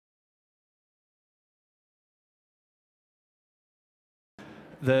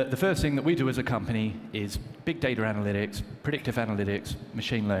The first thing that we do as a company is big data analytics, predictive analytics,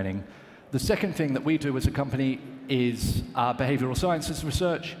 machine learning. The second thing that we do as a company is behavioral sciences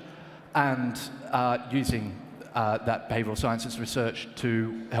research, and using that behavioral sciences research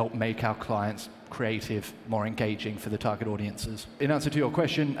to help make our clients creative, more engaging for the target audiences. In answer to your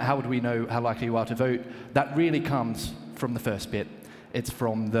question, how would we know how likely you are to vote? That really comes from the first bit. It's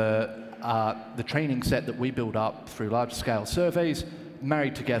from the training set that we build up through large-scale surveys,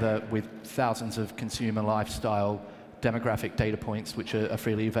 married together with thousands of consumer lifestyle demographic data points which are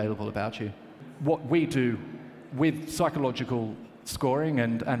freely available about you. What we do with psychological scoring,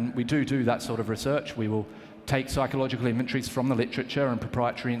 and we do that sort of research, we will take psychological inventories from the literature and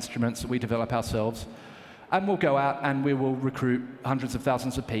proprietary instruments that we develop ourselves, and we'll go out and we will recruit hundreds of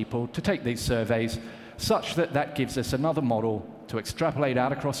thousands of people to take these surveys, such that that gives us another model to extrapolate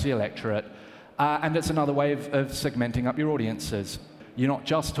out across the electorate, and it's another way of segmenting up your audiences. You're not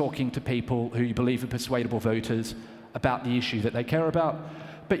just talking to people who you believe are persuadable voters about the issue that they care about,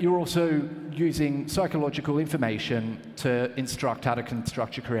 but you're also using psychological information to instruct how to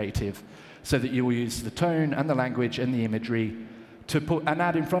construct your creative, so that you will use the tone and the language and the imagery to put an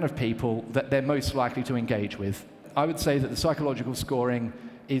ad in front of people that they're most likely to engage with. I would say that the psychological scoring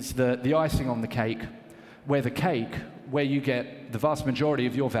is the icing on the cake, where you get the vast majority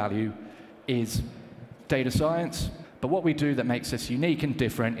of your value is data science. But what we do that makes us unique and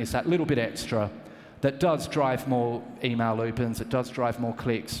different is that little bit extra that does drive more email opens, it does drive more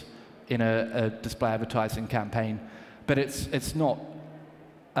clicks in a display advertising campaign. But it's not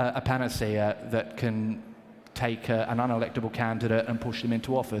a panacea that can take an unelectable candidate and push them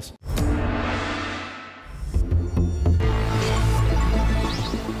into office.